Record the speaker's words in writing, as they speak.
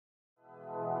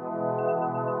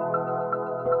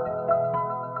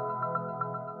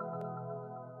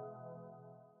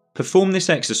Perform this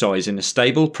exercise in a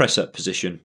stable press-up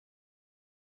position.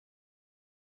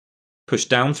 Push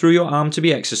down through your arm to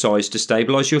be exercised to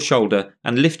stabilise your shoulder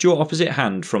and lift your opposite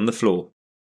hand from the floor.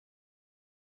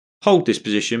 Hold this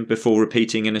position before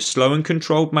repeating in a slow and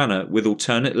controlled manner with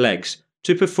alternate legs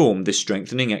to perform this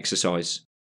strengthening exercise.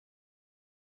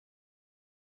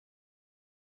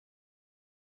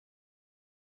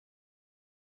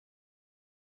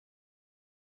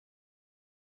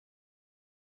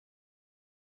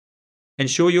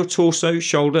 Ensure your torso,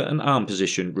 shoulder and arm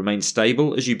position remain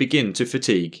stable as you begin to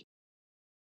fatigue.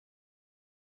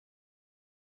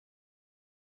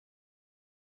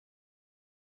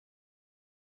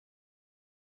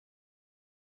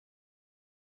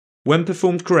 When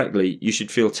performed correctly, you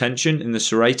should feel tension in the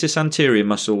serratus anterior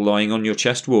muscle lying on your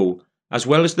chest wall, as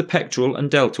well as the pectoral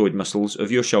and deltoid muscles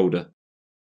of your shoulder.